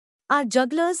Our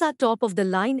jugglers are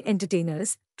top-of-the-line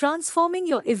entertainers, transforming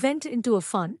your event into a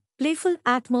fun, playful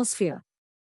atmosphere.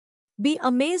 Be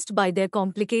amazed by their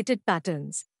complicated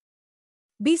patterns.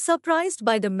 Be surprised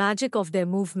by the magic of their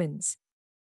movements.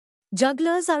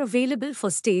 Jugglers are available for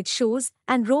stage shows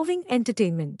and roving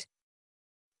entertainment.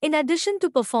 In addition to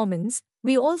performance,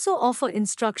 we also offer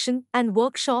instruction and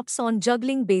workshops on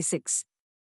juggling basics.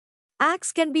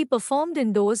 Acts can be performed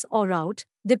indoors or out,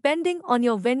 depending on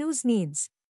your venue's needs.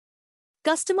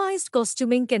 Customized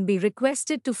costuming can be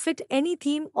requested to fit any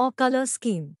theme or color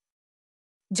scheme.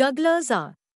 Jugglers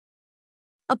are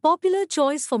a popular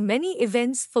choice for many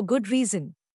events for good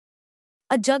reason.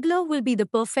 A juggler will be the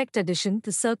perfect addition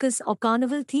to circus or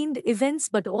carnival-themed events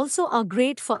but also are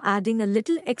great for adding a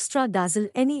little extra dazzle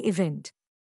any event.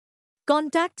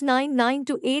 Contact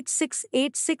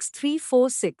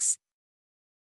 9928686346.